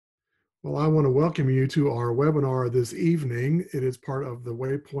Well, I want to welcome you to our webinar this evening. It is part of the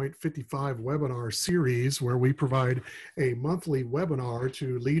Waypoint 55 webinar series where we provide a monthly webinar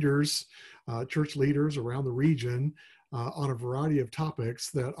to leaders, church leaders around the region on a variety of topics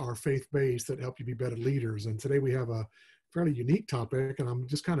that are faith-based that help you be better leaders. And today we have a fairly unique topic, and I'm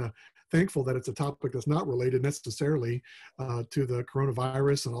just kind of thankful that it's a topic that's not related necessarily to the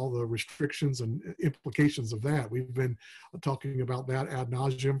coronavirus and all the restrictions and implications of that. We've been talking about that ad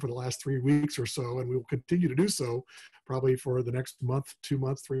nauseum for the last 3 weeks or so, and we will continue to do so probably for the next month, 2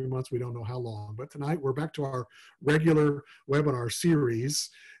 months, 3 months. We don't know how long. But tonight we're back to our regular webinar series,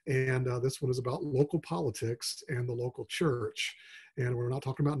 and this one is about local politics and the local church. And we're not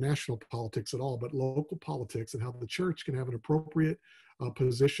talking about national politics at all, but local politics and how the church can have an appropriate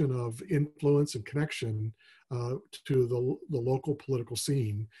position of influence and connection to the local political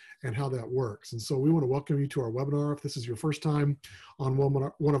scene and how that works. And so we want to welcome you to our webinar. If this is your first time on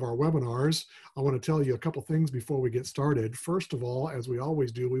one of our webinars, I want to tell you a couple things before we get started. First of all, as we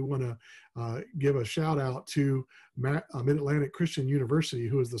always do, we want to give a shout out to Mid-Atlantic Christian University,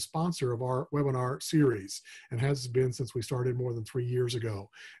 who is the sponsor of our webinar series and has been since we started more than 3 years ago.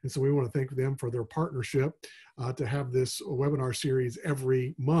 And so we want to thank them for their partnership to have this webinar series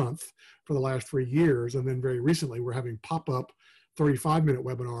every month for the last 3 years. And then very recently, we're having pop-up 35-minute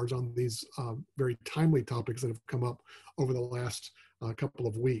webinars on these very timely topics that have come up over the last couple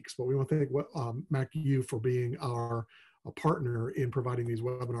of weeks. But we want to thank MacU for being our partner in providing these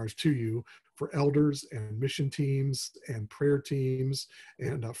webinars to you for elders and mission teams and prayer teams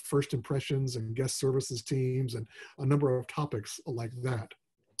and first impressions and guest services teams and a number of topics like that.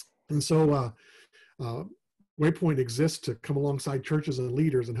 And so Waypoint exists to come alongside churches and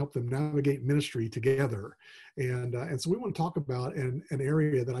leaders and help them navigate ministry together. And so we want to talk about an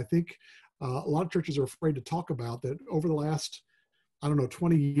area that I think a lot of churches are afraid to talk about, that over the last,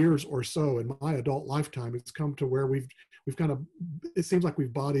 20 years or so in my adult lifetime, it's come to where we've kind of, it seems like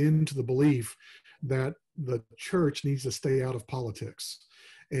we've bought into the belief that the church needs to stay out of politics.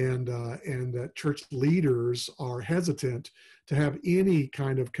 And that church leaders are hesitant to have any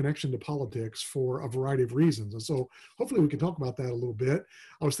kind of connection to politics for a variety of reasons. And so hopefully we can talk about that a little bit.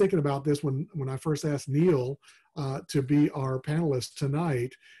 I was thinking about this when I first asked Neil to be our panelist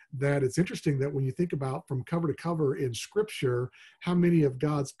tonight, that it's interesting that when you think about from cover to cover in Scripture, how many of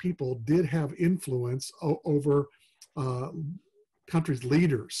God's people did have influence over countries'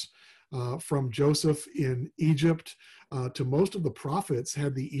 leaders. From Joseph in Egypt to most of the prophets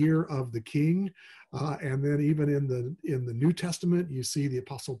had the ear of the king. And then even in the New Testament, you see the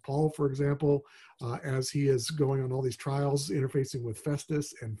Apostle Paul, for example, as he is going on all these trials, interfacing with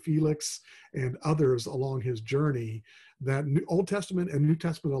Festus and Felix and others along his journey, that Old Testament and New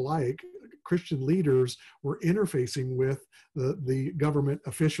Testament alike, Christian leaders were interfacing with the government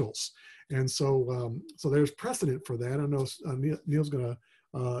officials. And so, so there's precedent for that. I know Neil's going to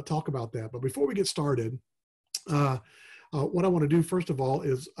talk about that. But before we get started, what I want to do first of all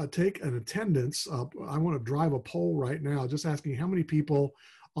is take an attendance. I want to drive a poll right now, just asking how many people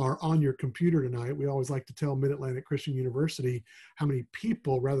are on your computer tonight. We always like to tell Mid-Atlantic Christian University how many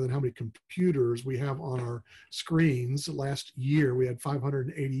people rather than how many computers we have on our screens. Last year, we had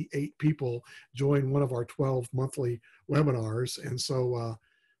 588 people join one of our 12 monthly webinars. And so,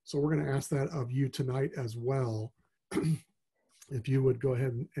 so we're going to ask that of you tonight as well. If you would go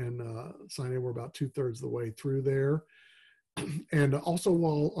ahead and sign in, we're about 2/3 of the way through there. And also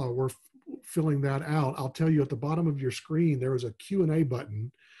while we're filling that out, I'll tell you at the bottom of your screen, there is a Q&A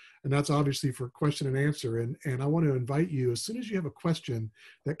button, and that's obviously for question and answer. And I want to invite you, as soon as you have a question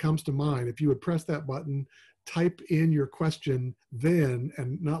that comes to mind, if you would press that button, type in your question then,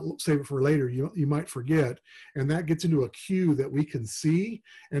 and not save it for later, you might forget. And that gets into a queue that we can see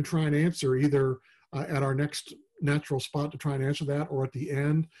and try and answer either at our next natural spot to try and answer that, or at the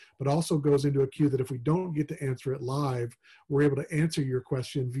end, but also goes into a queue that if we don't get to answer it live, we're able to answer your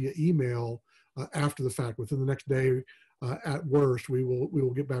question via email after the fact. Within the next day, at worst, we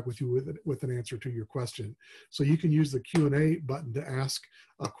will get back with you with an answer to your question. So you can use the Q&A button to ask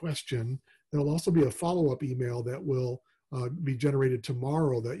a question. There'll also be a follow-up email that will be generated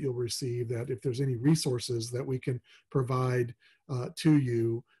tomorrow that you'll receive, that if there's any resources that we can provide to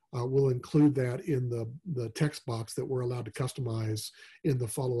you, we'll include that in the text box that we're allowed to customize in the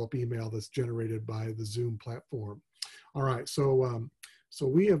follow-up email that's generated by the Zoom platform. All right, so so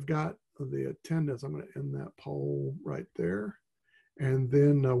we have got the attendance. I'm going to end that poll right there. And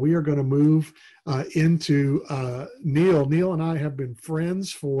then we are going to move into Neil. Neil and I have been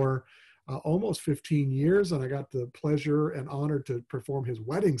friends for almost 15 years, and I got the pleasure and honor to perform his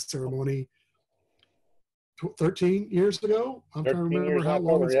wedding ceremony 13 years ago. I'm trying to 13 remember years in how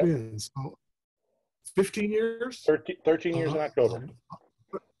long October, it's yep. been. So 15 years? 13 years Uh, in October.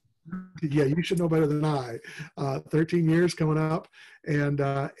 yeah, you should know better than I. 13 years coming up, and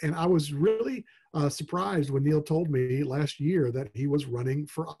I was really surprised when Neil told me last year that he was running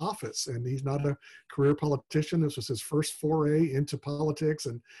for office, and he's not a career politician. This was his first foray into politics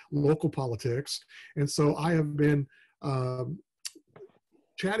and local politics, and so I have been um,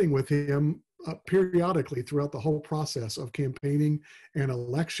 chatting with him periodically throughout the whole process of campaigning and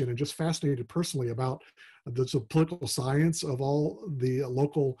election, and just fascinated personally about the political science of all the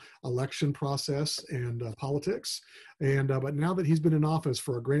local election process and politics. And but now that he's been in office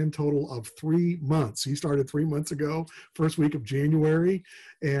for a grand total of 3 months, he started 3 months ago, first week of January,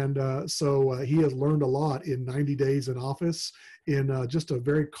 and so he has learned a lot in 90 days in office, in just a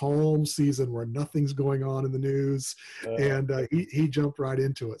very calm season where nothing's going on in the news, and he jumped right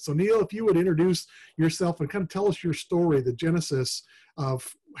into it. So Neil, if you would introduce yourself and kind of tell us your story, the genesis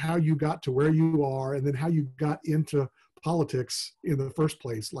of how you got to where you are, and then how you got into politics in the first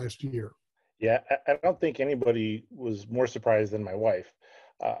place last year. Yeah, I don't think anybody was more surprised than my wife,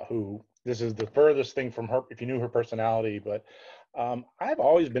 who this is the furthest thing from her, if you knew her personality. But I've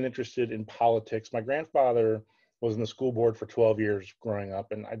always been interested in politics. My grandfather was in the school board for 12 years growing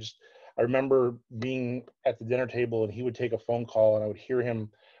up. And I remember being at the dinner table and he would take a phone call and I would hear him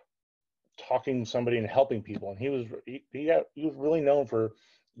talking to somebody and helping people. And he was really known for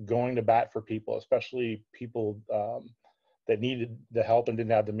going to bat for people, especially people that needed the help and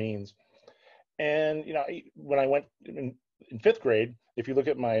didn't have the means. And, you know, when I went in fifth grade, if you look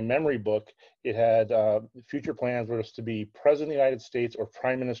at my memory book, it had future plans was to be President of the United States or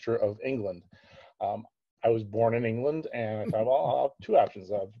Prime Minister of England. I was born in England, and I thought, well, I'll have two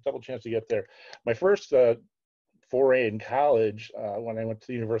options. I'll have a double chance to get there. My first foray in college, when I went to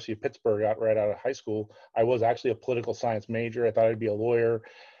the University of Pittsburgh, right out of high school, I was actually a political science major. I thought I'd be a lawyer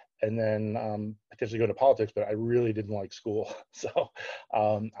and then potentially go to politics, but I really didn't like school. So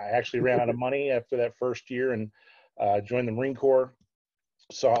I actually ran out of money after that first year and joined the Marine Corps.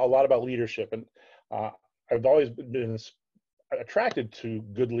 Saw a lot about leadership, and I've always been attracted to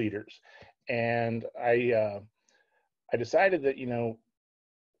good leaders. And I decided that, you know,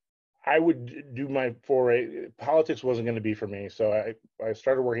 I would do my foray. Politics wasn't going to be for me. So I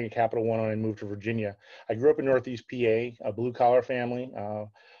started working at Capital One when I moved to Virginia. I grew up in Northeast PA, a blue collar family,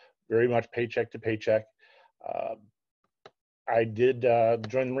 very much paycheck to paycheck. I did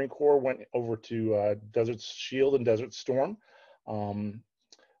join the Marine Corps, went over to Desert Shield and Desert Storm.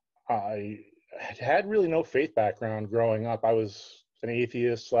 I had really no faith background growing up. I was an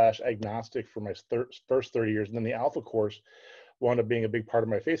atheist / agnostic for my first 30 years. And then the Alpha course wound up being a big part of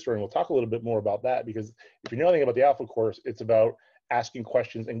my faith story. And we'll talk a little bit more about that, because if you know anything about the Alpha course, it's about asking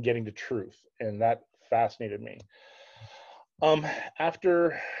questions and getting to truth. And that fascinated me.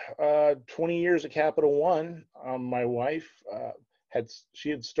 After 20 years at Capital One, my wife had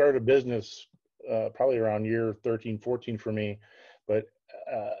started a business probably around year 13, 14 for me. But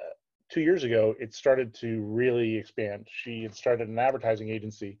 2 years ago, it started to really expand. She had started an advertising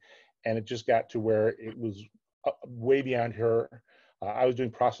agency, and it just got to where it was way beyond her. I was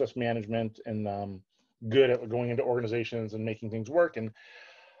doing process management and good at going into organizations and making things work. And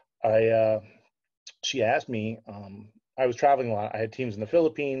she asked me, I was traveling a lot. I had teams in the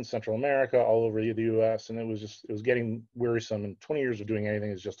Philippines, Central America, all over the US, and it was getting wearisome. And 20 years of doing anything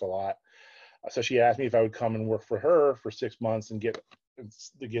is just a lot. So she asked me if I would come and work for her for 6 months and get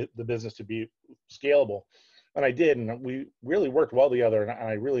the business to be scalable. And I did, and we really worked well together, and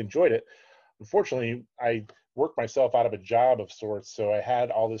I really enjoyed it. Unfortunately, I worked myself out of a job of sorts, so I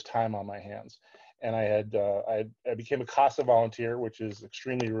had all this time on my hands. And I became a CASA volunteer, which is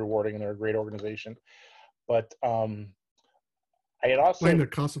extremely rewarding, and they're a great organization. But I had also explain the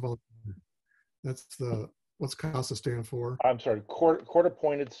CASA volunteer. What's CASA stand for? I'm sorry, court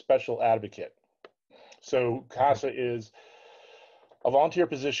appointed special advocate. So CASA is a volunteer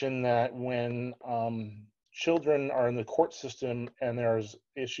position that when children are in the court system and there's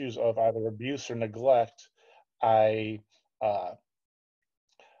issues of either abuse or neglect, I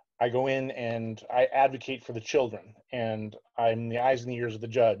go in and I advocate for the children, and I'm the eyes and the ears of the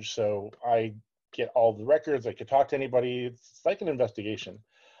judge. So I get all the records. I could talk to anybody. It's like an investigation.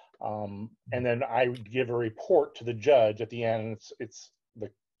 And then I give a report to the judge at the end. It's the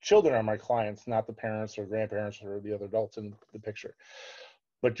children are my clients, not the parents or grandparents or the other adults in the picture.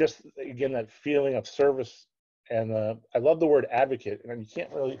 But just, again, that feeling of service. And I love the word advocate. And you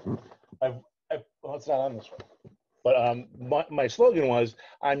can't really, well, it's not on this one. But my slogan was,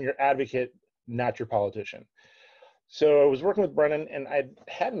 I'm your advocate, not your politician. So I was working with Brennan, and I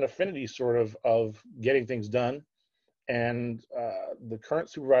had an affinity sort of getting things done. And the current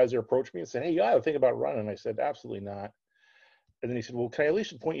supervisor approached me and said, "Hey, you ought to think about running." I said, "Absolutely not." And then he said, "Well, can I at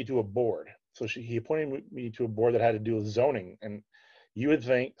least appoint you to a board?" So he appointed me to a board that had to do with zoning. And you would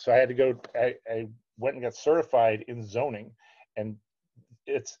think, so I had to go, I went and got certified in zoning. And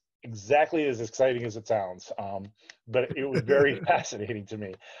it's exactly as exciting as it sounds. But it was very fascinating to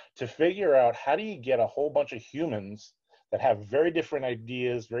me to figure out, how do you get a whole bunch of humans that have very different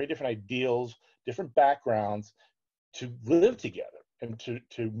ideas, very different ideals, different backgrounds, to live together and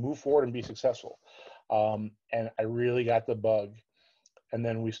to move forward and be successful. And I really got the bug. And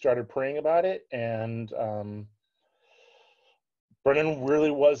then we started praying about it, and Brennan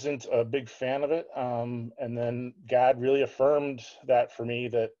really wasn't a big fan of it. And then God really affirmed that for me,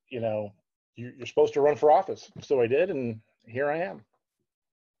 that, you're supposed to run for office. So I did, and here I am.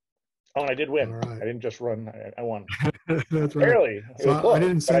 Oh, and I did All win. right. I didn't just run, I won. That's right. Barely. It So was I close,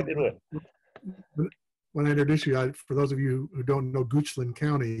 didn't but say, I did win. when I introduced you, for those of you who don't know Goochland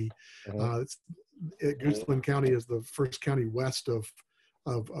County, Mhm. Goochland County is the first county west of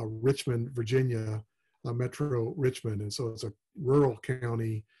Richmond, Virginia, Metro Richmond, and so it's a rural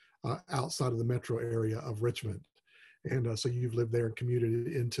county outside of the metro area of Richmond. And so you've lived there and commuted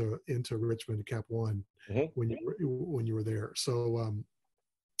into Richmond, Cap One, Mhm. when you were there. So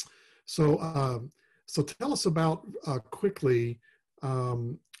so tell us about quickly.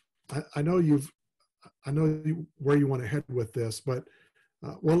 Um, I know where you want to head with this, but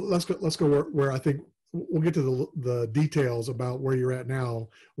well, let's go where I think we'll get to the details about where you're at now.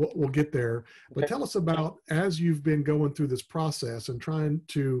 We'll get there, but Okay. tell us about, as you've been going through this process and trying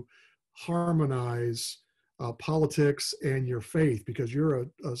to harmonize politics and your faith, because you're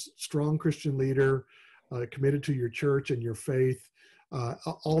a strong Christian leader, committed to your church and your faith,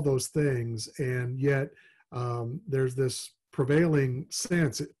 all those things, and yet there's this prevailing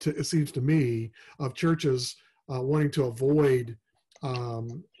sense, it seems to me, of churches wanting to avoid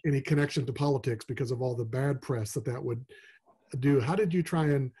any connection to politics because of all the bad press that would do. How did you try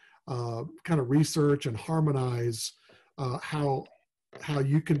and kind of research and harmonize how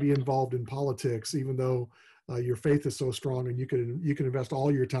you can be involved in politics, even though your faith is so strong, and you can invest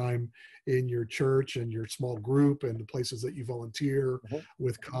all your time in your church and your small group and the places that you volunteer Mhm.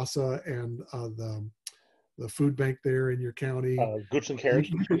 with CASA and the food bank there in your county. Goochland You, Cares.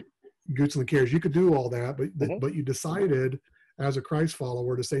 you could, Goochland Cares. You could do all that, Mhm. but you decided as a Christ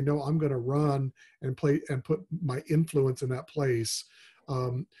follower to say, no, I'm going to run and put my influence in that place.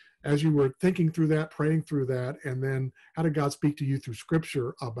 Um, as you were thinking through that, praying through that, and then how did God speak to you through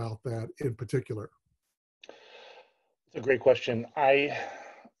Scripture about that in particular? It's a great question.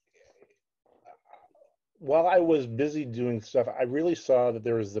 While I was busy doing stuff, I really saw that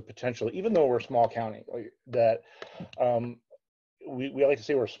there was the potential, even though we're a small county, that um, we like to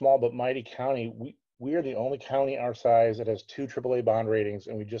say we're a small but mighty county. We are the only county our size that has 2 AAA bond ratings,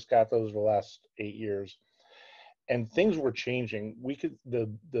 and we just got those the last 8 years. And things were changing.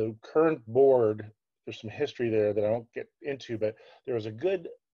 The current board, there's some history there that I don't get into, but there was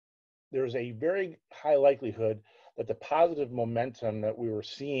a very high likelihood that the positive momentum that we were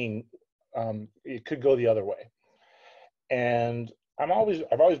seeing, it could go the other way. And I've always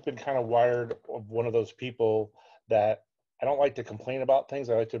been kind of wired of one of those people that I don't like to complain about things.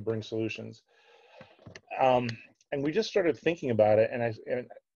 I like to bring solutions. Um, and we just started thinking about it, and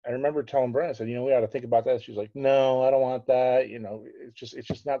I remember telling Brenda, I said, we ought to think about that. She was like, "No, I don't want that. It's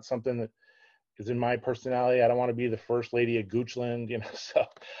just not something that is in my personality. I don't want to be the first lady of Goochland." So,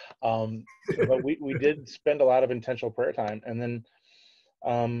 but we did spend a lot of intentional prayer time, and then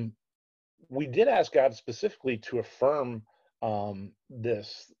we did ask God specifically to affirm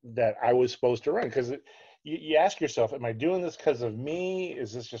that I was supposed to run, because you ask yourself, am I doing this because of me?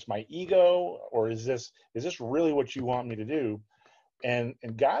 Is this just my ego, or is this really what you want me to do? And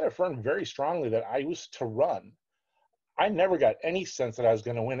God affirmed very strongly that I was to run. I never got any sense that I was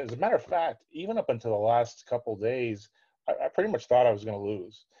going to win. As a matter of fact, even up until the last couple of days, I pretty much thought I was going to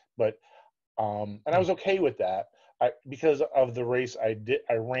lose. But and I was okay with that, because of the race I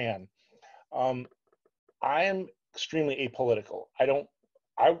ran. Um, I am extremely apolitical.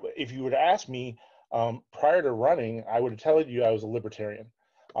 If you would ask me prior to running, I would have told you I was a libertarian,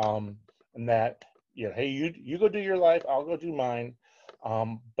 and that, hey, you go do your life, I'll go do mine.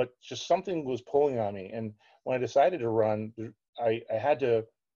 But just something was pulling on me, and when I decided to run, I had to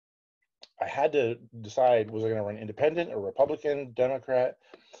decide, was I going to run independent or Republican, Democrat?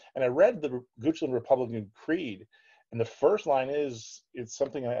 And I read the Goochland Republican Creed, and the first line it's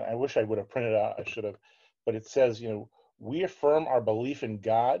something I wish I would have printed out. I should have, but it says, we affirm our belief in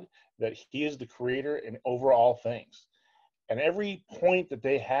God, that he is the creator and over all things. And every point that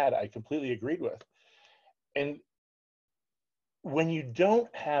they had, I completely agreed with. And when you don't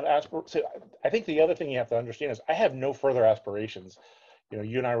have aspirations, I think the other thing you have to understand is I have no further aspirations. You know,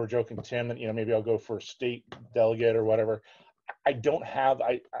 you and I were joking, Tim, that, you know, maybe I'll go for state delegate or whatever. I don't have,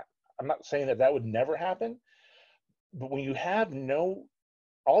 I'm not saying that that would never happen, but when you have no,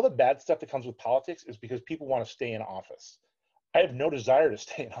 all the bad stuff that comes with politics is because people want to stay in office. I have no desire to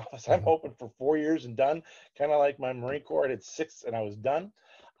stay in office. I'm hoping for 4 years and done, kind of like my Marine Corps. I did 6 and I was done.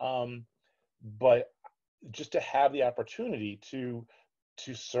 But just to have the opportunity to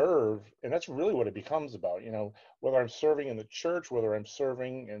serve, and that's really what it becomes about, you know, whether I'm serving in the church, whether I'm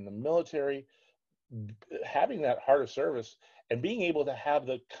serving in the military, having that heart of service and being able to have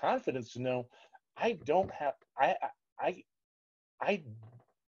the confidence to know I don't have, I am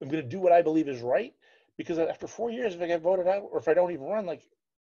going to do what I believe is right, because after 4 years, if I get voted out or if I don't even run, like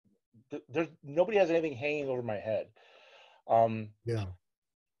there's nobody has anything hanging over my head. Yeah.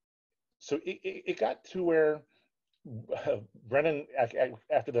 So it got to where Brennan,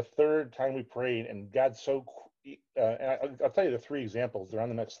 after the 3rd time we prayed, and God so, and I'll tell you the 3 examples. They're on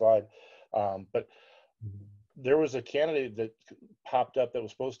the next slide. But there was a candidate that popped up that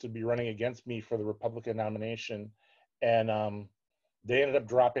was supposed to be running against me for the Republican nomination, and they ended up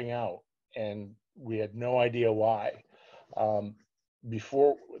dropping out, and we had no idea why.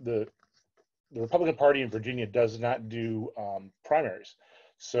 Before the Republican Party in Virginia does not do primaries.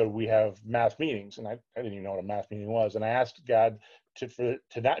 So we have mass meetings, and I didn't even know what a mass meeting was. And I asked God to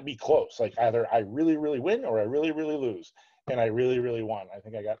not be close, like either I really, really win or I really, really lose. And I really, really won. I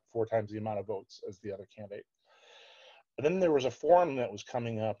think I got 4 times the amount of votes as the other candidate. And then there was a forum that was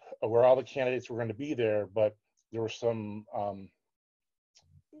coming up where all the candidates were going to be there, but there were some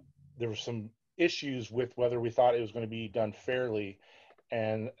issues with whether we thought it was going to be done fairly.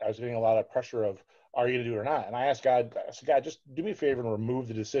 And I was getting a lot of pressure of, are you going to do it or not? And I said, God, just do me a favor and remove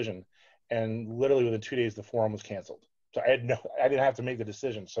the decision. And literally within 2 days, the forum was canceled. So I didn't have to make the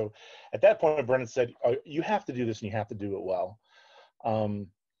decision. So at that point, Brennan said, oh, you have to do this and you have to do it well.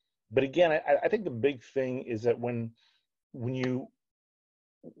 But again, I think the big thing is that when you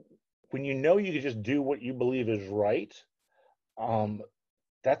know you can just do what you believe is right,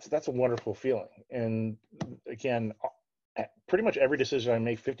 that's a wonderful feeling. And again, pretty much every decision I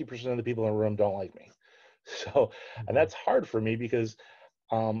make, 50% of the people in the room don't like me. So, and that's hard for me because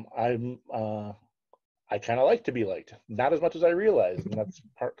I kind of like to be liked, not as much as I realize, and that's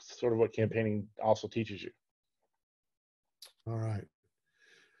sort of what campaigning also teaches you. All right.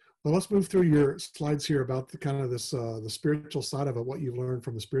 Well, let's move through your slides here about the kind of this the spiritual side of it, what you've learned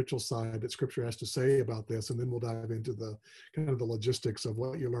from the spiritual side that Scripture has to say about this, and then we'll dive into the kind of the logistics of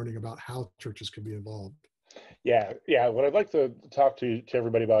what you're learning about how churches can be involved. Yeah. What I'd like to talk to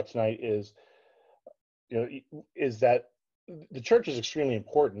everybody about tonight is, is that the church is extremely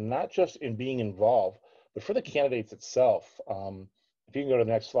important, not just in being involved, but for the candidates itself. If you can go to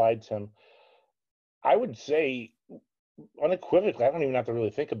the next slide, Tim, I would say unequivocally, I don't even have to really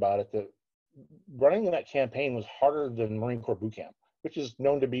think about it, that running that campaign was harder than Marine Corps boot camp, which is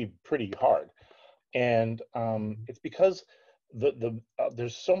known to be pretty hard. And it's because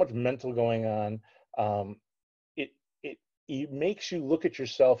there's so much mental going on. It makes you look at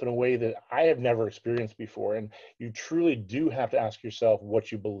yourself in a way that I have never experienced before. And you truly do have to ask yourself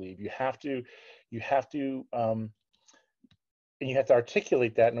what you believe. You have to, and you have to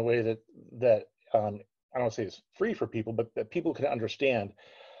articulate that in a way that I don't want to say it's free for people, but that people can understand.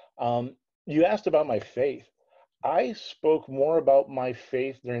 You asked about my faith. I spoke more about my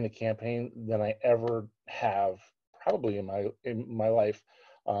faith during the campaign than I ever have, probably in my life.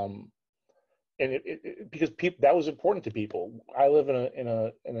 And because that was important to people. I live in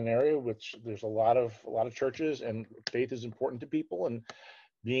an area which there's a lot of churches, and faith is important to people. And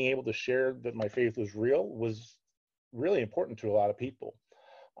being able to share that my faith was real was really important to a lot of people.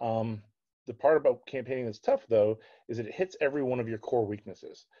 The part about campaigning that's tough, though, is that it hits every one of your core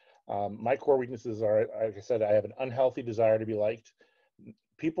weaknesses. My core weaknesses are, like I said, I have an unhealthy desire to be liked.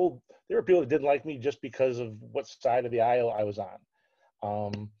 There were people that didn't like me just because of what side of the aisle I was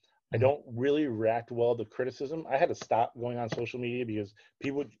on. I don't really react well to criticism. I had to stop going on social media because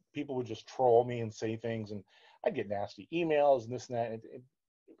people would just troll me and say things, and I'd get nasty emails and this and that.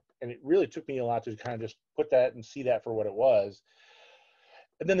 And it really took me a lot to kind of just put that and see that for what it was.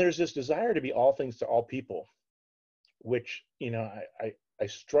 And then there's this desire to be all things to all people, which, I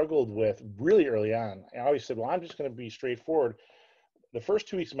struggled with really early on. I always said, well, I'm just going to be straightforward. The first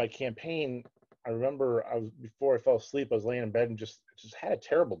 2 weeks of my campaign, I remember before I fell asleep, I was laying in bed and just had a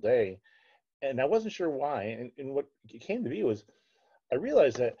terrible day. And I wasn't sure why. And what it came to be was I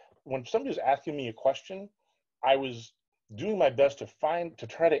realized that when somebody was asking me a question, I was doing my best to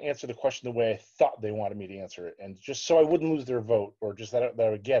try to answer the question the way I thought they wanted me to answer it, and just so I wouldn't lose their vote, or just that I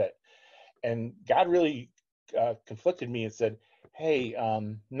would get it. And God really conflicted me and said, "Hey,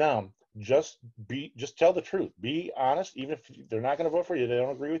 no, just tell the truth. Be honest, even if they're not going to vote for you, they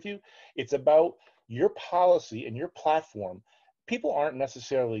don't agree with you. It's about your policy and your platform. People aren't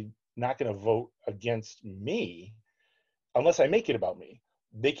necessarily not going to vote against me unless I make it about me.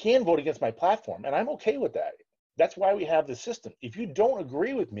 They can vote against my platform, and I'm okay with that. That's why we have this system. If you don't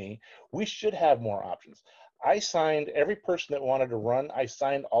agree with me, we should have more options. I signed every person that wanted to run. I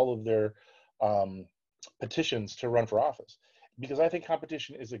signed all of their um, petitions to run for office because I think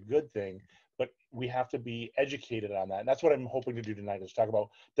competition is a good thing, but we have to be educated on that. And that's what I'm hoping to do tonight, is talk about,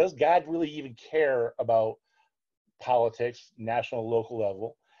 does God really even care about politics, national, local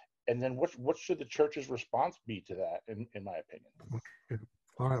level? And then what should the church's response be to that, in my opinion? Okay.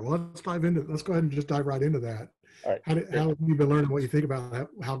 All right. Well, let's go ahead and just dive right into that. All right, How great. have you been learning what you think about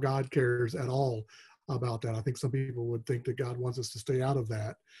how God cares at all about that? I think some people would think that God wants us to stay out of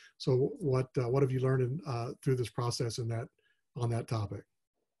that. So what have you learned through this process on that topic?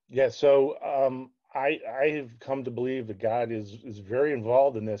 Yeah, so I have come to believe that God is very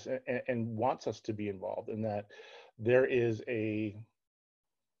involved in this, and wants us to be involved in that. There is a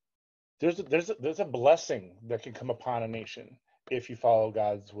there's a blessing that can come upon a nation if you follow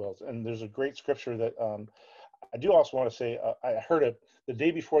God's wills. And there's a great scripture that I do also want to say. I heard it the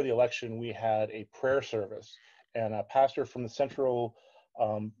day before the election. We had a prayer service, and a pastor from the Central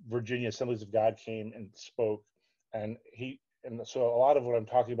Virginia Assemblies of God came and spoke, and so a lot of what I'm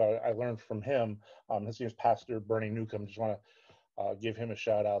talking about, I learned from him. His name is Pastor Bernie Newcomb. Just want to give him a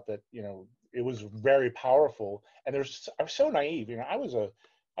shout out. That it was very powerful. And I was so naive. I was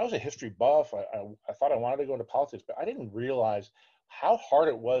a history buff. I thought I wanted to go into politics, but I didn't realize how hard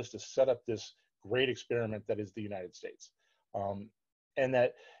it was to set up this great experiment that is the United States, and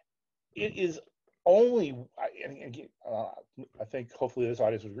that it is only. I think hopefully this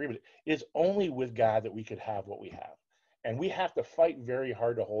audience would agree, but it is only with God that we could have what we have, and we have to fight very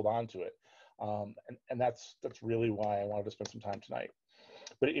hard to hold on to it. And that's really why I wanted to spend some time tonight.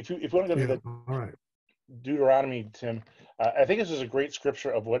 But if you want to go to Yeah. the All right. Deuteronomy, Tim, I think this is a great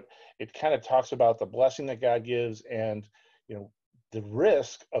scripture of what it kind of talks about, the blessing that God gives, and the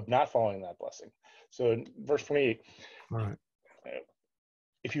risk of not following that blessing. So in verse 28, All right.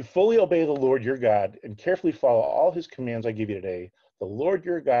 if you fully obey the Lord your God and carefully follow all his commands I give you today, the Lord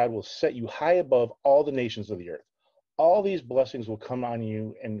your God will set you high above all the nations of the earth. All these blessings will come on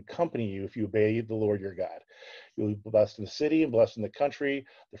you and accompany you if you obey the Lord your God. You'll be blessed in the city and blessed in the country.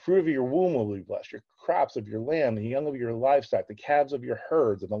 The fruit of your womb will be blessed, your crops of your land, the young of your livestock, the calves of your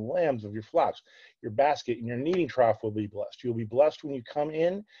herds, and the lambs of your flocks. Your basket and your kneading trough will be blessed. You'll be blessed when you come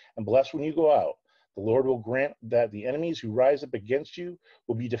in and blessed when you go out. The Lord will grant that the enemies who rise up against you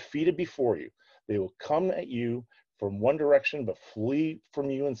will be defeated before you. They will come at you from one direction, but flee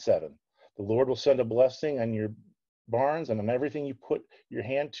from you in seven. The Lord will send a blessing on your barns and on everything you put your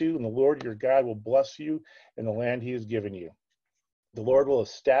hand to, and the Lord your God will bless you in the land he has given you. The Lord will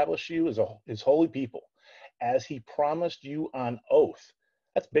establish you as his holy people, as he promised you on oath.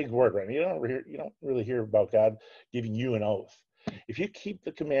 That's a big word, right? You don't really hear about God giving you an oath. If you keep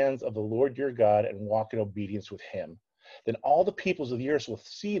the commands of the Lord your God and walk in obedience with him, then all the peoples of the earth will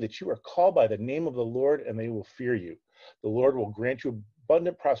see that you are called by the name of the Lord, and they will fear you. The Lord will grant you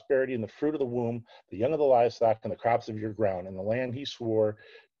abundant prosperity in the fruit of the womb, the young of the livestock, and the crops of your ground, in the land he swore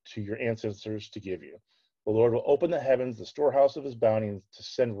to your ancestors to give you. The Lord will open the heavens, the storehouse of his bounty, to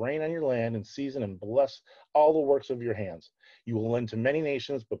send rain on your land in season and bless all the works of your hands. You will lend to many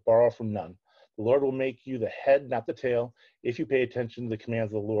nations, but borrow from none. The Lord will make you the head, not the tail, if you pay attention to the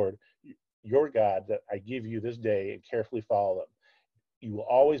commands of the Lord, your God, that I give you this day, and carefully follow them. You will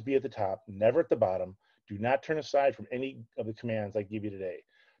always be at the top, never at the bottom. Do not turn aside from any of the commands I give you today,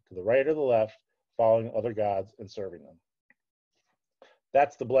 to the right or the left, following other gods and serving them.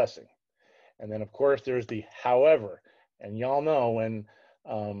 That's the blessing. And then, of course, there's the however. And y'all know when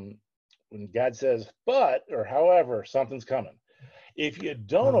God says but or however, something's coming. If you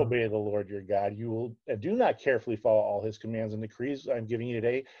don't Uh, obey the Lord your God, you will do not carefully follow all his commands and decrees I'm giving you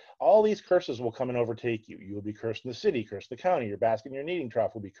today, all these curses will come and overtake you. You will be cursed in the city, cursed in the county. Your basket and your kneading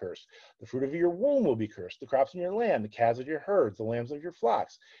trough will be cursed. The fruit of your womb will be cursed. The crops in your land, the calves of your herds, the lambs of your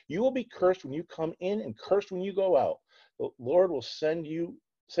flocks. You will be cursed when you come in and cursed when you go out. The Lord will send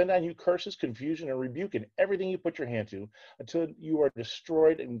on you curses, confusion, and rebuke in everything you put your hand to, until you are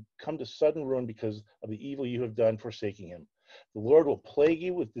destroyed and come to sudden ruin because of the evil you have done, forsaking him. The Lord will plague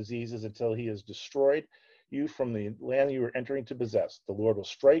you with diseases until he has destroyed you from the land you are entering to possess. The Lord will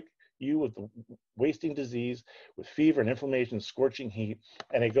strike you with the wasting disease, with fever and inflammation, and scorching heat.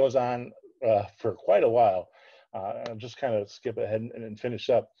 And it goes on for quite a while. I'll just kind of skip ahead and finish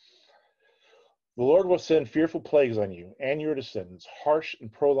up. The Lord will send fearful plagues on you and your descendants, harsh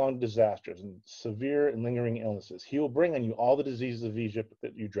and prolonged disasters, and severe and lingering illnesses. He will bring on you all the diseases of Egypt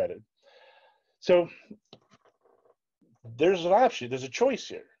that you dreaded. So there's an option, there's a choice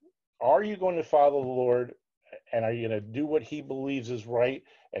here. Are you going to follow the Lord, and are you going to do what he believes is right?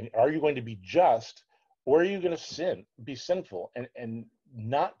 And are you going to be just, or are you going to be sinful and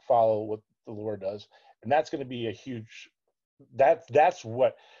not follow what the Lord does? And that's going to be a huge, that's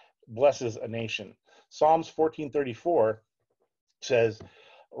what blesses a nation. Psalms 14:34 says,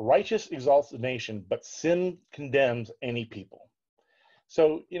 righteous exalts the nation, but sin condemns any people.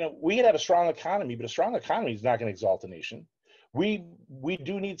 So, we could have a strong economy, but a strong economy is not going to exalt a nation. We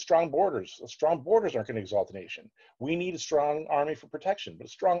do need strong borders. Strong borders aren't going to exalt a nation. We need a strong army for protection, but a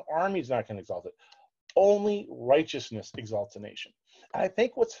strong army is not going to exalt it. Only righteousness exalts a nation. And I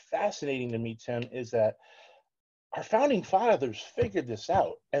think what's fascinating to me, Tim, is that our founding fathers figured this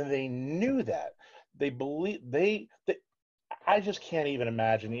out, and they knew that. They believe I just can't even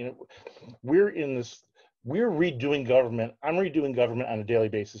imagine. We're redoing government. I'm redoing government on a daily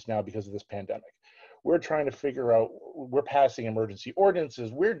basis now because of this pandemic. We're trying to figure out, we're passing emergency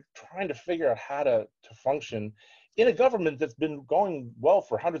ordinances. We're trying to figure out how to function in a government that's been going well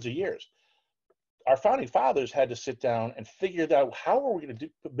for hundreds of years. Our founding fathers had to sit down and figure out, how are we going to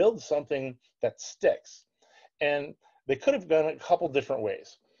build something that sticks? And they could have done it a couple different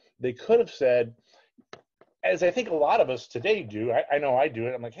ways. They could have said, as I think a lot of us today do, I know I do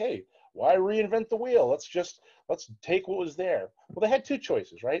it, I'm like, hey, why reinvent the wheel? Let's take what was there. Well, they had two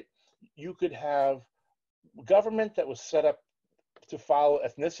choices, right? You could have government that was set up to follow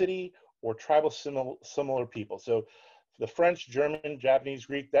ethnicity or tribal similar people. So the French, German, Japanese,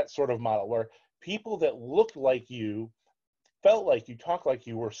 Greek, that sort of model, where people that looked like you, felt like you, talked like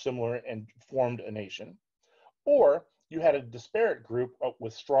you, were similar and formed a nation. Or you had a disparate group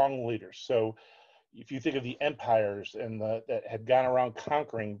with strong leaders. So if you think of the empires that had gone around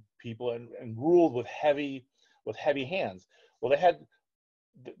conquering people and ruled with heavy hands, well, they had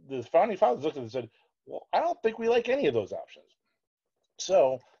the founding fathers looked at it and said, well, I don't think we like any of those options.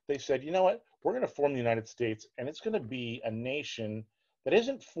 So they said, you know what, we're going to form the United States, and it's going to be a nation that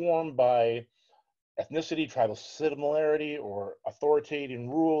isn't formed by ethnicity, tribal similarity, or authoritarian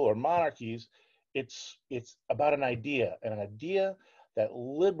rule or monarchies. It's about an idea, and an idea that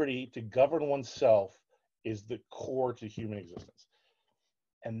liberty to govern oneself is the core to human existence.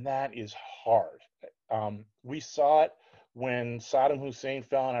 And that is hard. We saw it when Saddam Hussein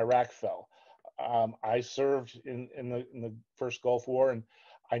fell and Iraq fell. I served in the first Gulf War, and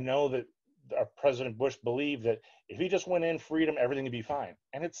I know that President Bush believed that if he just went in freedom, everything would be fine.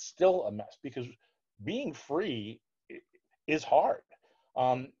 And it's still a mess, because being free is hard.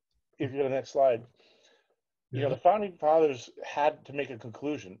 If you go to the next slide, the founding fathers had to make a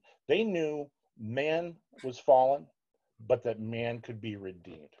conclusion. They knew man was fallen, but that man could be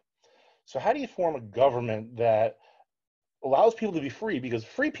redeemed. So how do you form a government that allows people to be free? Because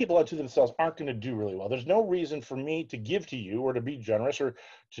free people unto themselves aren't going to do really well. There's no reason for me to give to you, or to be generous, or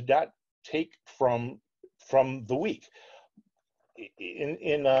to not take from the weak.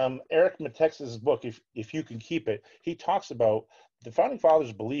 In Eric Matex's book, if you can keep it, he talks about the founding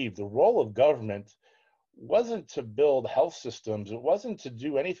fathers believed the role of government wasn't to build health systems. It wasn't to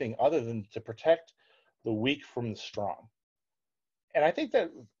do anything other than to protect the weak from the strong. And I think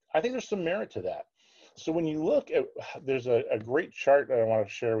there's some merit to that. So when you look at, there's a great chart that I want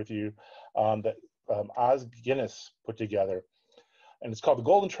to share with you that Oz Guinness put together, and it's called the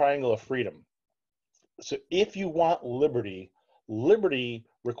Golden Triangle of Freedom. So if you want liberty, liberty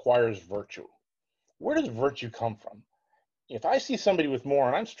requires virtue. Where does virtue come from? If I see somebody with more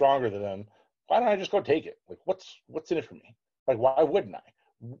and I'm stronger than them, why don't I just go take it? Like, what's in it for me? Like, why wouldn't I?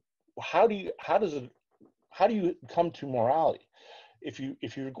 How do you come to morality? If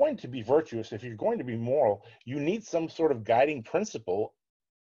you're going to be virtuous, if you're going to be moral, you need some sort of guiding principle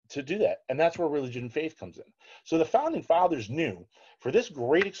to do that. And that's where religion and faith comes in. So the founding fathers knew for this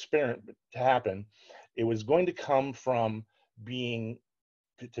great experiment to happen, it was going to come from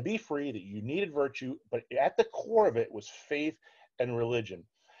to be free, that you needed virtue, but at the core of it was faith and religion.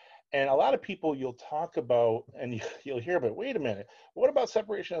 And a lot of people you'll talk about, and you'll hear about, wait a minute, what about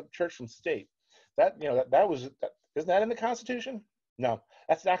separation of church from state? Isn't that in the Constitution? No,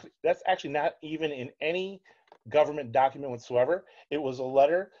 that's actually not even in any government document whatsoever. It was a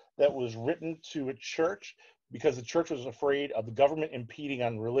letter that was written to a church because the church was afraid of the government impeding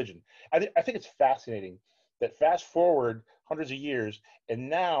on religion. I think it's fascinating that fast forward hundreds of years, and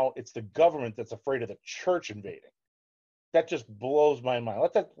now it's the government that's afraid of the church invading. That just blows my mind.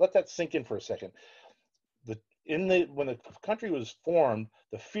 Let that sink in for a second. When the country was formed,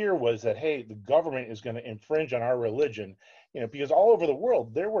 the fear was that, hey, the government is going to infringe on our religion, because all over the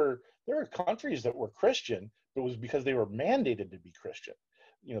world there were countries that were Christian, but it was because they were mandated to be Christian.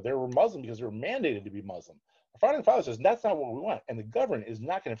 They were Muslim because they were mandated to be Muslim. Our founding father says that's not what we want, and the government is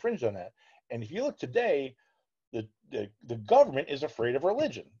not going to infringe on that. And if you look today, the government is afraid of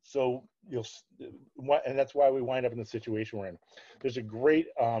religion. So and that's why we wind up in the situation we're in. There's a great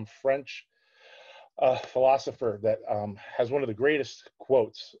French philosopher that has one of the greatest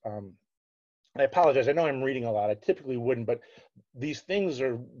quotes. I apologize. I know I'm reading a lot. I typically wouldn't, but these things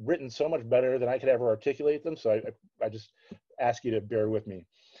are written so much better than I could ever articulate them. So I just ask you to bear with me.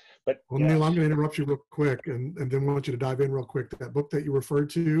 But well, Neil, I'm going to interrupt you real quick, and then want you to dive in real quick. That book that you referred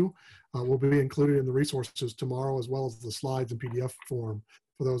to will be included in the resources tomorrow, as well as the slides in PDF form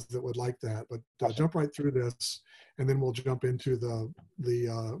for those that would like that. But awesome. Jump right through this, and then we'll jump into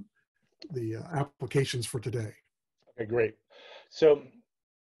the applications for today. Okay, great. So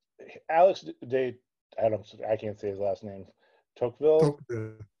Alex I can't say his last name. Tocqueville. Yeah.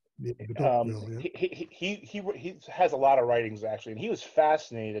 He has a lot of writings, actually, and he was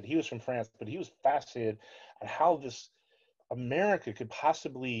fascinated. He was from France, but he was fascinated at how this America could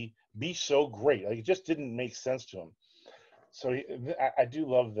possibly be so great. Like, it just didn't make sense to him. So I do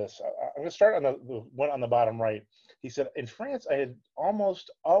love this. I'm going to start on the one on the bottom right. He said, in France, I had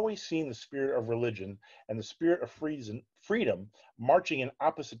almost always seen the spirit of religion and the spirit of freedom marching in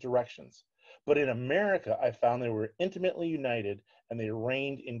opposite directions. But in America, I found they were intimately united and they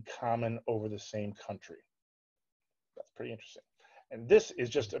reigned in common over the same country. That's pretty interesting. And this is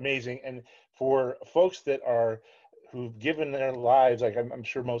just amazing. And for folks who've given their lives, like I'm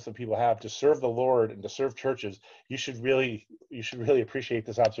sure most of the people have, to serve the Lord and to serve churches, you should really appreciate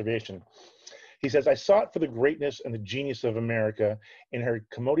this observation. He says, I sought for the greatness and the genius of America in her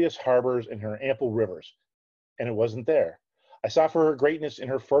commodious harbors and her ample rivers, and it wasn't there. I sought for her greatness in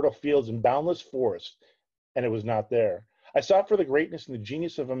her fertile fields and boundless forests, and it was not there. I sought for the greatness and the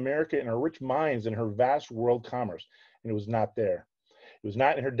genius of America in her rich mines and her vast world commerce, and it was not there. It was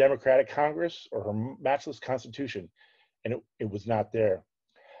not in her democratic Congress or her matchless Constitution, and it was not there.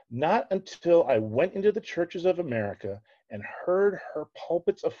 Not until I went into the churches of America and heard her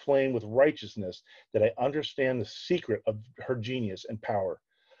pulpits aflame with righteousness did I understand the secret of her genius and power.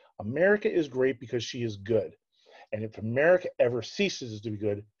 America is great because she is good. And if America ever ceases to be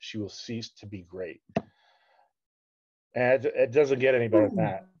good, she will cease to be great. And it doesn't get any better than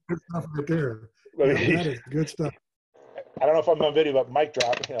that. Good stuff right there. Yeah, that is good stuff. I don't know if I'm on video, but mic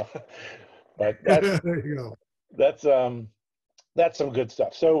drop, but that's, there you go. That's some good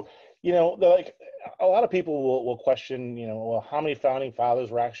stuff. So, like a lot of people will question, well, how many founding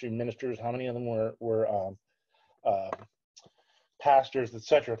fathers were actually ministers? How many of them were pastors,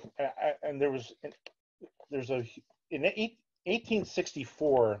 etc. And in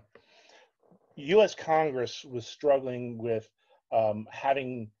 1864, U.S. Congress was struggling with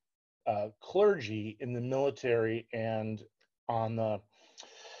having clergy in the military and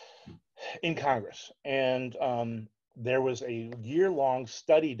in Congress, and there was a year-long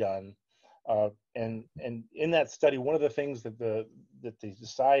study done, and in that study, one of the things that they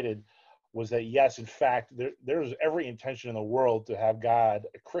decided was that yes, in fact, there was every intention in the world to have God,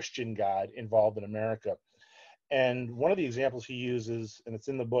 a Christian God, involved in America. And one of the examples he uses, and it's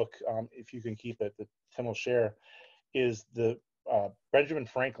in the book, if you can keep it, that Tim will share, is the Benjamin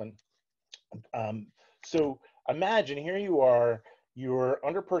Franklin. So imagine, here you are, you're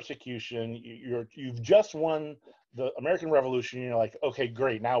under persecution, you've just won the American Revolution, you're like, okay,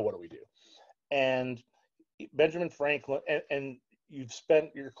 great, now what do we do? And Benjamin Franklin, and you're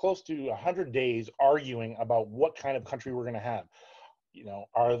close to 100 days arguing about what kind of country we're going to have.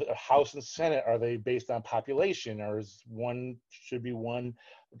 Are the House and Senate, are they based on population, or should be one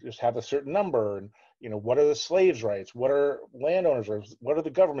just have a certain number? And what are the slaves' rights? What are landowners' rights? What are the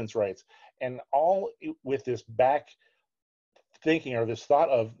government's rights? And all with this back thinking, or this thought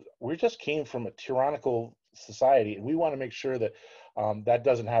of, we just came from a tyrannical society, and we want to make sure that that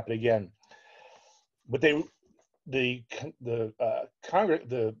doesn't happen again. But the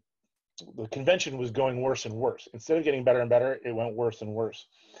convention was going worse and worse. Instead of getting better and better, it went worse and worse.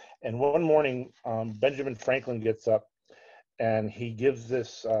 And one morning, Benjamin Franklin gets up and he gives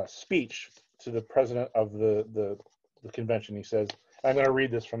this speech to the president of the convention. He says, I'm going to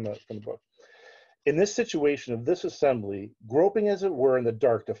read this from the book. In this situation of this assembly, groping as it were in the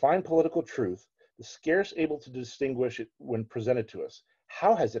dark to find political truth, scarce able to distinguish it when presented to us.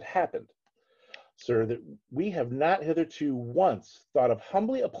 How has it happened, sir, that we have not hitherto once thought of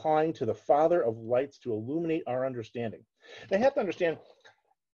humbly applying to the Father of lights to illuminate our understanding? They have to understand,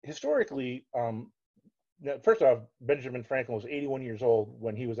 historically, now, first off, Benjamin Franklin was 81 years old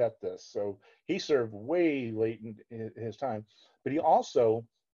when he was at this, so he served way late in his time. But he also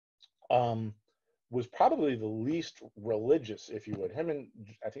was probably the least religious, if you would. Him and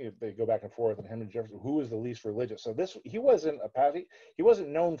I think they go back and forth, and him and Jefferson, who was the least religious. So this, he wasn't a pastor. He wasn't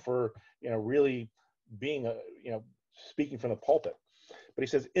known for, really being a, speaking from the pulpit. But he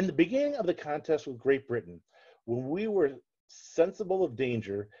says, in the beginning of the contest with Great Britain, when we were sensible of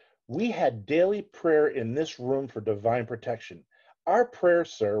danger, we had daily prayer in this room for divine protection. Our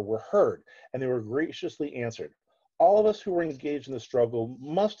prayers, sir, were heard, and they were graciously answered. All of us who were engaged in the struggle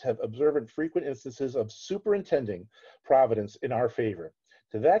must have observed frequent instances of superintending providence in our favor.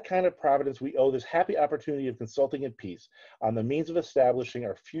 To that kind of providence, we owe this happy opportunity of consulting in peace on the means of establishing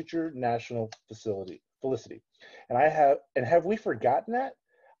our future national felicity. And have we forgotten that?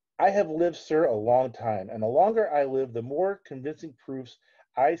 I have lived, sir, a long time, and the longer I live, the more convincing proofs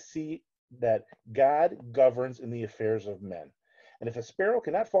I see that God governs in the affairs of men. And if a sparrow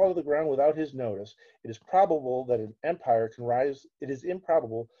cannot fall to the ground without his notice, it is improbable that an empire can rise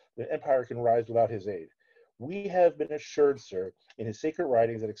without his aid. We have been assured, sir, in his sacred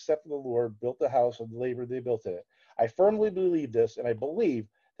writings that except the Lord built the house of the labor they built in it. I firmly believe this, and I believe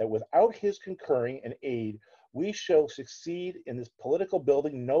that without his concurring and aid, we shall succeed in this political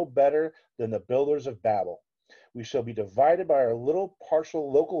building no better than the builders of Babel. We shall be divided by our little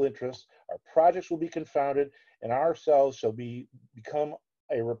partial local interests, our projects will be confounded, and ourselves shall become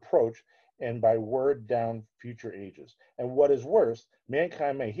a reproach, and by word down future ages. And what is worse,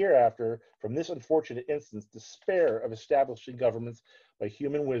 mankind may hereafter, from this unfortunate instance, despair of establishing governments by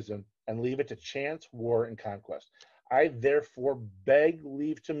human wisdom, and leave it to chance, war, and conquest. I therefore beg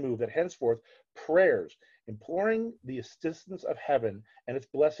leave to move that henceforth prayers imploring the assistance of heaven and its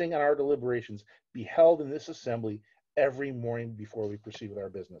blessing on our deliberations be held in this assembly every morning before we proceed with our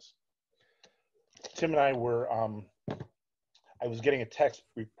business. Tim and I were, I was getting a text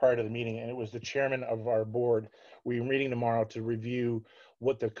prior to the meeting, and it was the chairman of our board. We're meeting tomorrow to review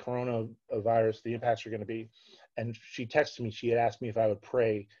what the coronavirus, the impacts are going to be. And she texted me, she had asked me if I would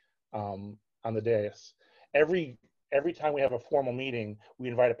pray on the dais. Every time we have a formal meeting, we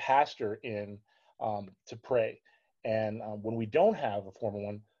invite a pastor in to pray. And when we don't have a formal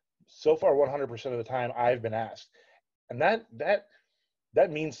one, so far 100% of the time I've been asked. And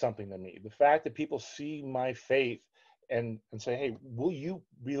that means something to me. The fact that people see my faith and say, hey, will you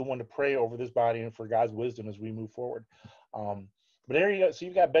be the one to pray over this body and for God's wisdom as we move forward? But there you go. So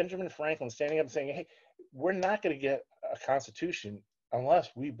you've got Benjamin Franklin standing up and saying, hey, we're not going to get a constitution unless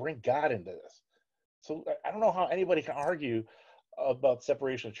we bring God into this. So I don't know how anybody can argue about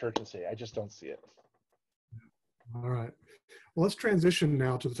separation of church and state. I just don't see it. All right. Well, let's transition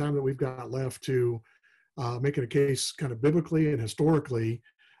now to the time that we've got left to making a case kind of biblically and historically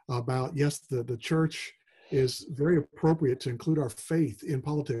about, yes, the church is very appropriate to include our faith in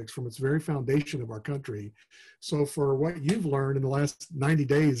politics from its very foundation of our country. So for what you've learned in the last 90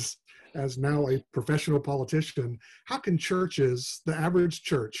 days as now a professional politician, how can churches, the average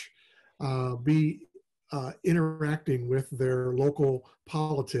church, be interacting with their local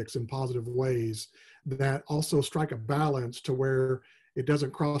politics in positive ways that also strike a balance to where it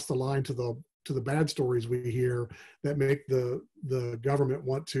doesn't cross the line to the bad stories we hear that make the government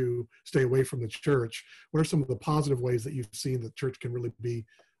want to stay away from the church? What are some of the positive ways that you've seen the church can really be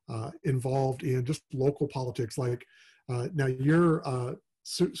involved in just local politics? Like now you're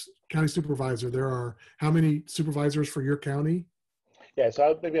county supervisor. There are how many supervisors for your county? Yeah,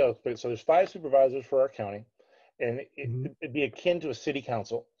 so there's 5 supervisors for our county, and it'd be akin to a city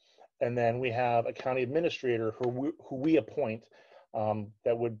council. And then we have a county administrator who we appoint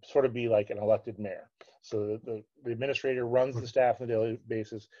that would sort of be like an elected mayor. So the administrator runs the staff on a daily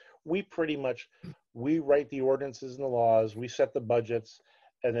basis. We write the ordinances and the laws, we set the budgets,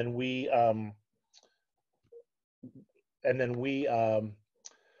 and then we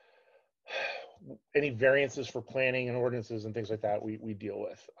any variances for planning and ordinances and things like that we deal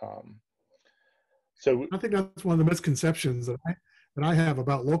with. So I think that's one of the misconceptions that I have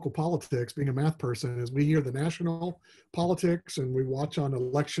about local politics, being a math person, is we hear the national politics and we watch on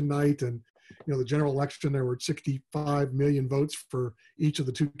election night, and the general election, there were 65 million votes for each of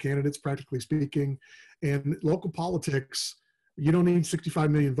the 2 candidates, practically speaking. And local politics, you don't need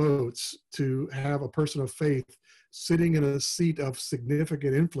 65 million votes to have a person of faith sitting in a seat of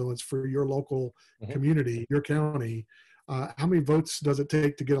significant influence for your local community, your county. How many votes does it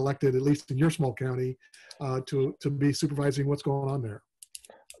take to get elected, at least in your small county, to be supervising what's going on there?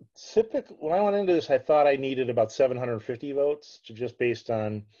 Typically, when I went into this, I thought I needed about 750 votes, to just based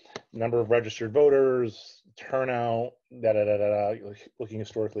on number of registered voters, turnout, looking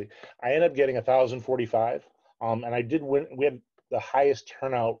historically. I ended up getting 1,045, and I did win. We had the highest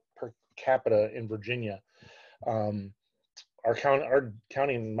turnout per capita in Virginia. Our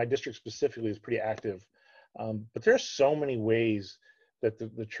county, and my district specifically, is pretty active. But there's so many ways that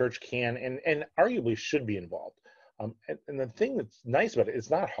the church can and arguably should be involved. And the thing that's nice about it,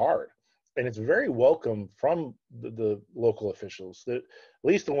 it's not hard, and it's very welcome from the local officials, that at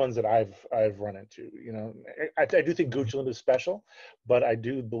least the ones that I've run into. You know, I do think Goochland is special, but I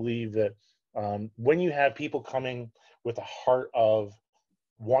do believe that when you have people coming with a heart of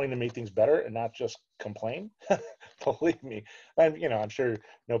wanting to make things better and not just complain, believe me, and I'm sure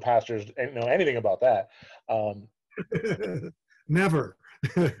no pastors know anything about that. Never.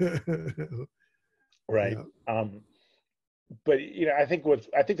 Right. Yeah. But I think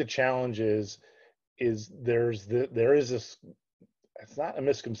the challenge is there is this. It's not a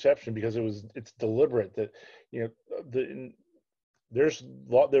misconception, because it's deliberate, that there's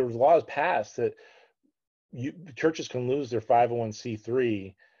laws passed that churches can lose their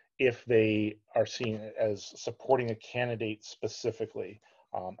 501c3 if they are seen as supporting a candidate specifically,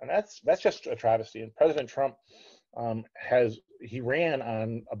 and that's just a travesty. And President Trump he ran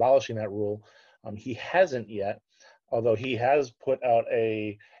on abolishing that rule. He hasn't yet, although he has put out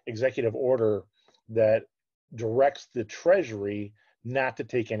a executive order that directs the Treasury not to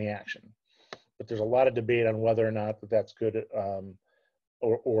take any action. But there's a lot of debate on whether or not that's good,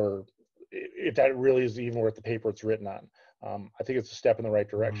 or if that really is even worth the paper it's written on. I think it's a step in the right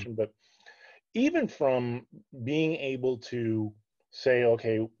direction. But even from being able to say,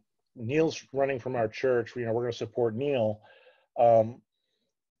 okay, Neil's running from our church, we're going to support Neil.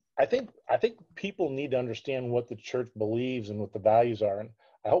 I think people need to understand what the church believes and what the values are. And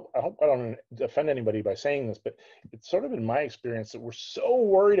I hope I don't offend anybody by saying this, but it's sort of been my experience that we're so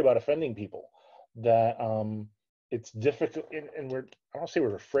worried about offending people that it's difficult, and I don't want to say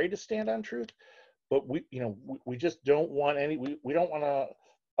we're afraid to stand on truth, but we just don't want we don't want to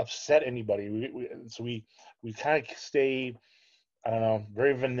upset anybody. So we kind of stay, I don't know,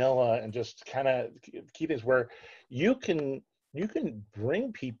 very vanilla, and just kind of keep things where you can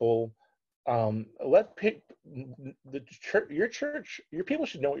bring people, the church, your people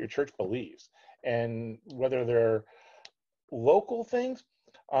should know what your church believes, and whether they're local things,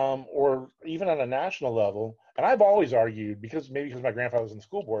 or even on a national level. And I've always argued, because my grandfather was in the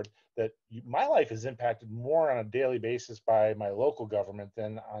school board, that my life is impacted more on a daily basis by my local government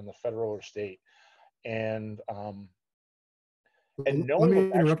than on the federal or state. And let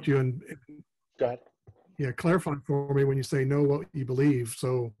me interrupt you and go ahead. Yeah, clarify for me when you say know what you believe.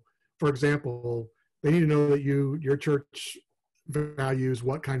 So, for example, they need to know that your church values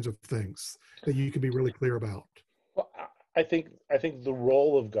what kinds of things that you can be really clear about. Well, I think the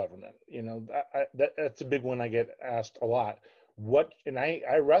role of government, that's a big one I get asked a lot. And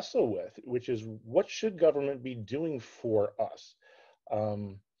I wrestle with, which is, what should government be doing for us?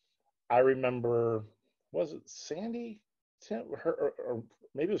 I remember, was it Sandy, or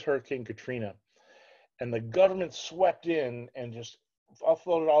maybe it was Hurricane Katrina, and the government swept in and just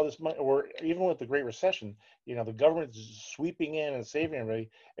offloaded all this money. Or even with the Great Recession, the government's sweeping in and saving everybody.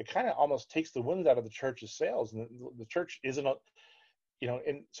 It kind of almost takes the wind out of the church's sails, and the church isn't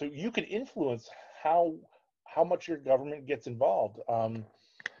and so you can influence how much your government gets involved. I'm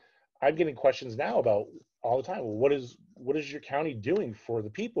getting questions now about all the time, well, what is your county doing for the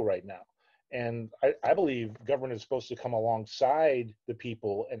people right now? And I believe government is supposed to come alongside the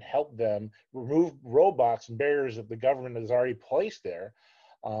people and help them remove roadblocks and barriers that the government has already placed there.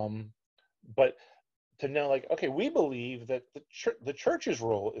 But to know, like, okay, we believe that the church's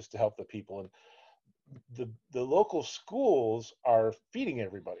role is to help the people, and the local schools are feeding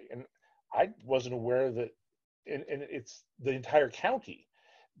everybody. And I wasn't aware that, and it's the entire county,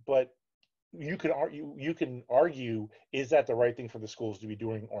 but you can argue, is that the right thing for the schools to be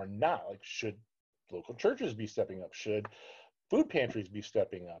doing or not? Like, should local churches be stepping up? Should food pantries be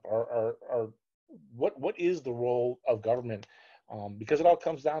stepping up? Or what is the role of government? Because it all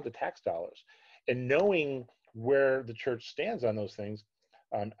comes down to tax dollars, and knowing where the church stands on those things,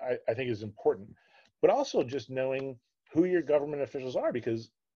 I think is important. But also just knowing who your government officials are,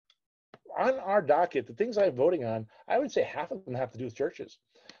 because on our docket, the things I'm voting on, I would say half of them have to do with churches.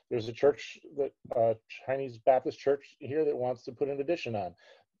 There's a church, that Chinese Baptist church here, that wants to put an addition on.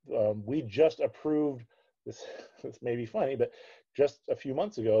 We just approved this. This may be funny, but just a few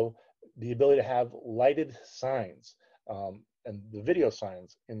months ago, the ability to have lighted signs and the video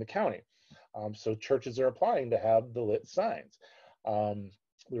signs in the county. So churches are applying to have the lit signs.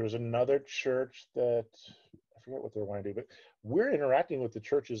 There was another church that, I forget what they're wanting to do, but we're interacting with the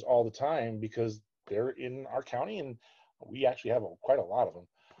churches all the time because they're in our county, and we actually have quite a lot of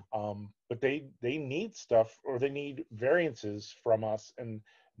them. But they need stuff, or they need variances from us, and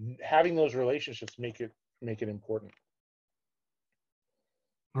having those relationships make it important.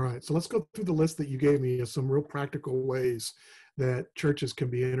 All right, so let's go through the list that you gave me of some real practical ways that churches can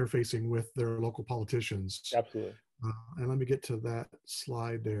be interfacing with their local politicians. Absolutely. And let me get to that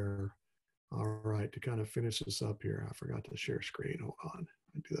slide there. All right, to kind of finish this up here, I forgot to share screen. Hold on,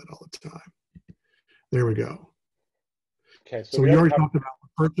 I do that all the time. There we go. Okay, so you already talked about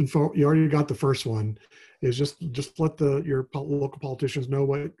first and you already got the first one. Is just let your local politicians know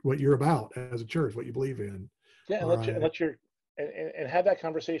what you're about as a church, what you believe in. Yeah, and have that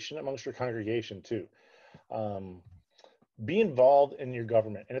conversation amongst your congregation too. Be involved in your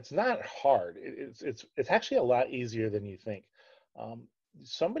government, and it's not hard. It's actually a lot easier than you think.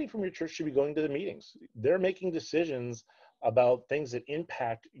 Somebody from your church should be going to the meetings. They're making decisions about things that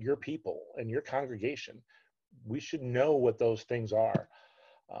impact your people and your congregation. We should know what those things are.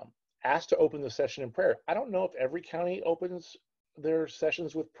 Ask to open the session in prayer. I don't know if every county opens their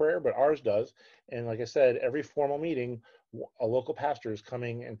sessions with prayer, but ours does. And like I said, every formal meeting, a local pastor is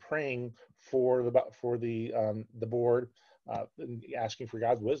coming and praying for the board, asking for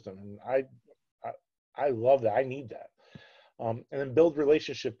God's wisdom. And I love that. I need that. And then build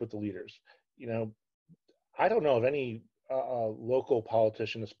relationship with the leaders. I don't know of any local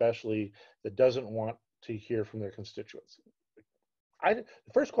politician, especially, that doesn't want to hear from their constituents. The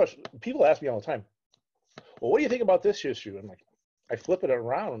first question people ask me all the time, well, what do you think about this issue? And I flip it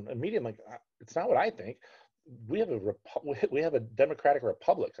around immediately. It's not what I think. We have a democratic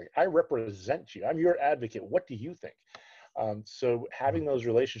republic. I represent you. I'm your advocate. What do you think? So having those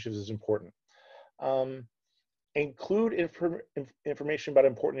relationships is important. Include information about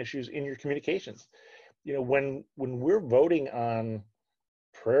important issues in your communications. When we're voting on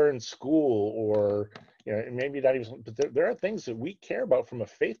prayer in school, or maybe not even, but there are things that we care about from a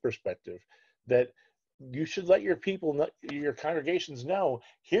faith perspective that you should let your people know, your congregations know,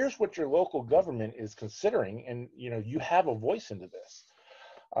 here's what your local government is considering, and you have a voice into this.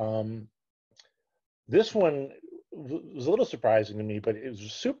 This one was a little surprising to me, but it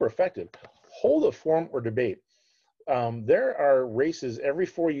was super effective. Hold a forum or debate. There are races every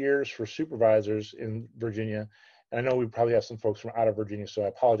 4 years for supervisors in Virginia. And I know we probably have some folks from out of Virginia, so I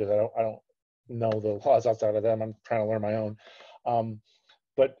apologize. I don't know the laws outside of them. I'm trying to learn my own.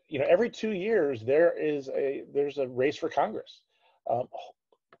 But every 2 years there's a race for Congress.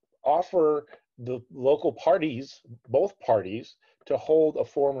 Offer the local parties, both parties, to hold a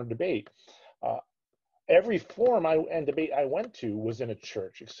forum or debate. Every forum and debate I went to was in a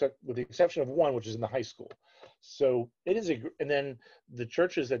church, except with the exception of one, which is in the high school. So it is and then the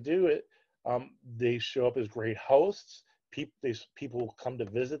churches that do it, they show up as great hosts. People come to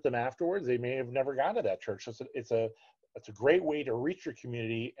visit them afterwards. They may have never gone to that church. So it's a great way to reach your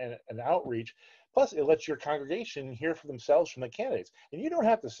community and outreach. Plus, it lets your congregation hear for themselves from the candidates. And you don't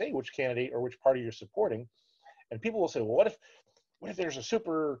have to say which candidate or which party you're supporting. And people will say, well, what if there's a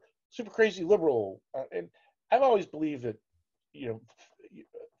super crazy liberal? And I've always believed that,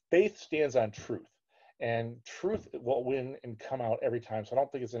 faith stands on truth. And truth will win and come out every time. So I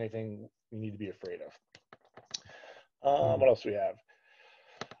don't think it's anything we need to be afraid of. What else do we have?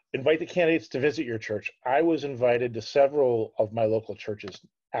 Invite the candidates to visit your church. I was invited to several of my local churches.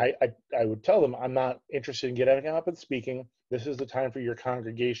 I would tell them, I'm not interested in getting up and speaking. This is the time for your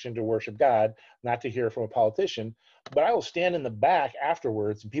congregation to worship God, not to hear from a politician. But I will stand in the back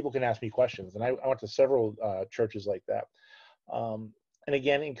afterwards, and people can ask me questions. And I went to several churches like that. And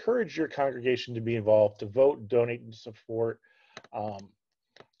again, encourage your congregation to be involved, to vote, donate, and support.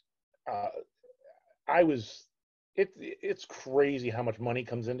 It's crazy how much money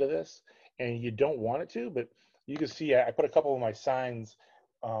comes into this, and you don't want it to, but you can see I put a couple of my signs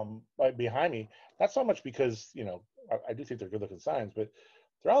behind me. Not so much because, I do think they're good looking signs, but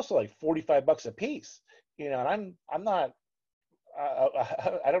they're also like $45 a piece, and I'm not,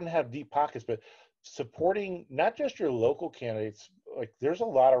 I don't have deep pockets, but supporting not just your local candidates, like there's a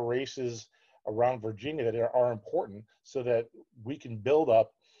lot of races around Virginia that are important, so that we can build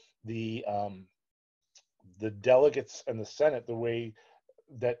up the delegates and the Senate the way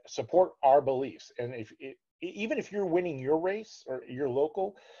that support our beliefs. And even if you're winning your race or your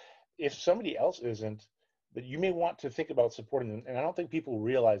local, if somebody else isn't, that you may want to think about supporting them. And I don't think people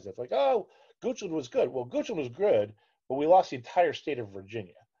realize that. Like, oh, Goochland was good. Well, Goochland was good, but we lost the entire state of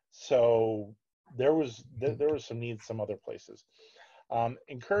Virginia. So there was some needs some other places.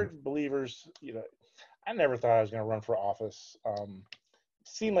 Encourage believers. I never thought I was going to run for office.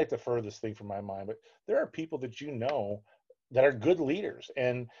 Seemed like the furthest thing from my mind, but there are people that that are good leaders,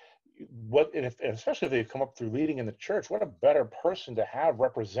 and especially if they come up through leading in the church, what a better person to have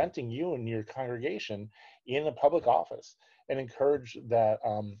representing you and your congregation in a public office, and encourage that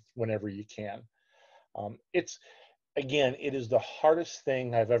whenever you can. It is the hardest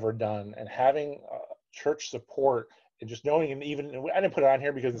thing I've ever done, and having church support and just knowing, and even I didn't put it on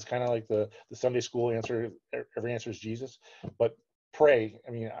here because it's kind of like the Sunday school answer, every answer is Jesus, but pray.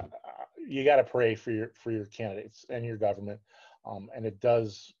 I mean, you got to pray for your candidates and your government, and it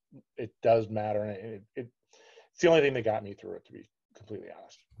does matter, and it's the only thing that got me through it, to be completely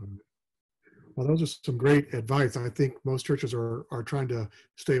honest. Well, those are some great advice. I think most churches are trying to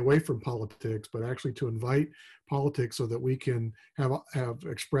stay away from politics, but actually to invite politics so that we can have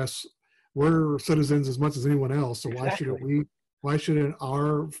express, we're citizens as much as anyone else. So Exactly. why shouldn't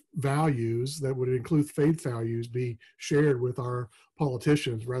our values that would include faith values be shared with our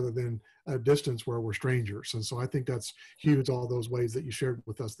politicians rather than a distance where we're strangers? And so I think that's huge, all those ways that you shared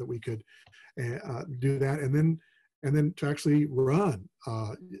with us that we could do that. And then to actually run.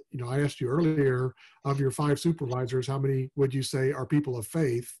 I asked you earlier, of your 5 supervisors, how many would you say are people of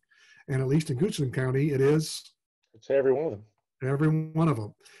faith? And at least in Goochland County, it's every one of them. Every one of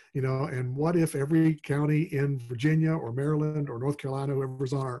them. And what if every county in Virginia or Maryland or North Carolina,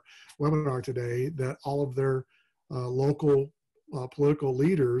 whoever's on our webinar today, that all of their local political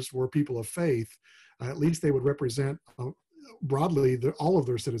leaders were people of faith? At least they would represent broadly all of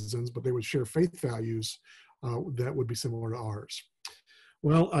their citizens, but they would share faith values that would be similar to ours.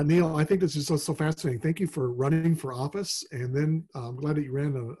 Well, Neil, I think this is so fascinating. Thank you for running for office. And then I'm glad that you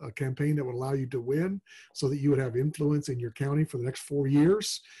ran a campaign that would allow you to win so that you would have influence in your county for the next 4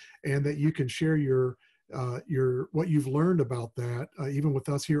 years, and that you can share your what you've learned about that, even with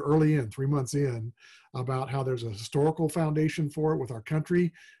us here early in, 3 months in, about how there's a historical foundation for it with our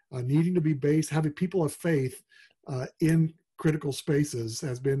country needing to be based, having people of faith in critical spaces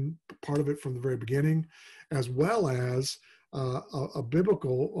has been part of it from the very beginning, as well as a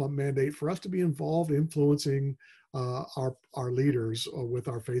biblical mandate for us to be involved influencing our leaders with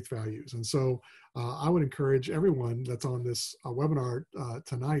our faith values. And so I would encourage everyone that's on this webinar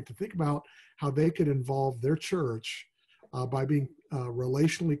tonight to think about how they could involve their church by being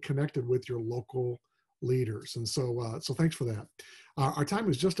relationally connected with your local leaders. And so thanks for that. Our time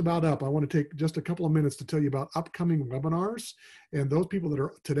is just about up. I want to take just a couple of minutes to tell you about upcoming webinars. And those people that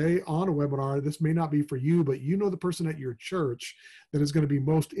are today on a webinar, this may not be for you, but you know the person at your church that is going to be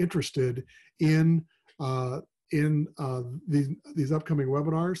most interested in these upcoming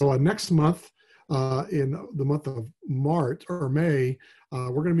webinars. So next month, in the month of March or May,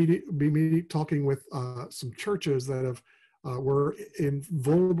 we're going to be talking with some churches that have were in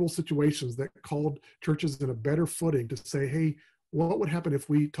vulnerable situations, that called churches in a better footing to say, hey, what would happen if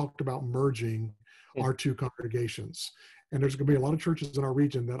we talked about merging our 2 congregations? And there's going to be a lot of churches in our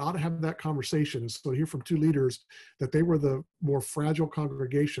region that ought to have that conversation. And so hear from 2 leaders that they were the more fragile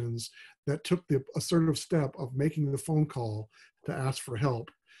congregations that took the assertive step of making the phone call to ask for help.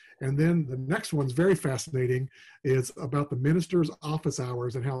 And then the next one's very fascinating, is about the minister's office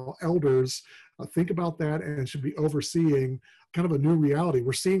hours and how elders think about that and should be overseeing kind of a new reality.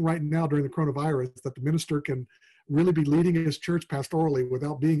 We're seeing right now during the coronavirus that the minister can really be leading his church pastorally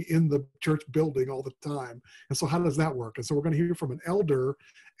without being in the church building all the time. And so how does that work? And so we're going to hear from an elder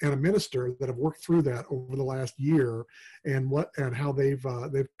and a minister that have worked through that over the last year, and how they've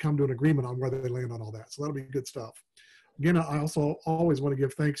come to an agreement on where they land on all that. So that'll be good stuff. Again, I also always want to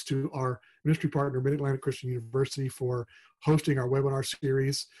give thanks to our ministry partner, Mid-Atlantic Christian University, for hosting our webinar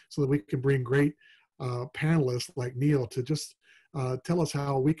series so that we can bring great panelists like Neil to just tell us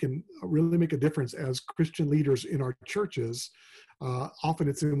how we can really make a difference as Christian leaders in our churches. Often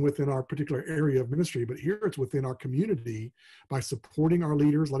it's within our particular area of ministry, but here it's within our community by supporting our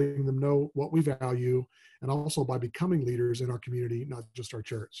leaders, letting them know what we value, and also by becoming leaders in our community, not just our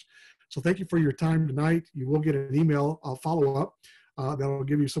church. So thank you for your time tonight. You will get an email follow-up that'll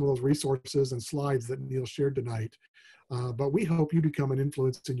give you some of those resources and slides that Neil shared tonight. But we hope you become an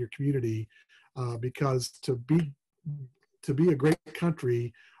influence in your community, because to be a great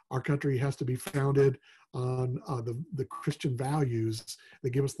country, our country has to be founded on the Christian values that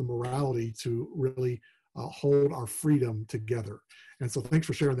give us the morality to really hold our freedom together. And so thanks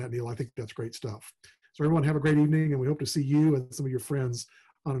for sharing that, Neil. I think that's great stuff. So everyone have a great evening, and we hope to see you and some of your friends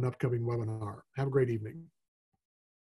on an upcoming webinar. Have a great evening.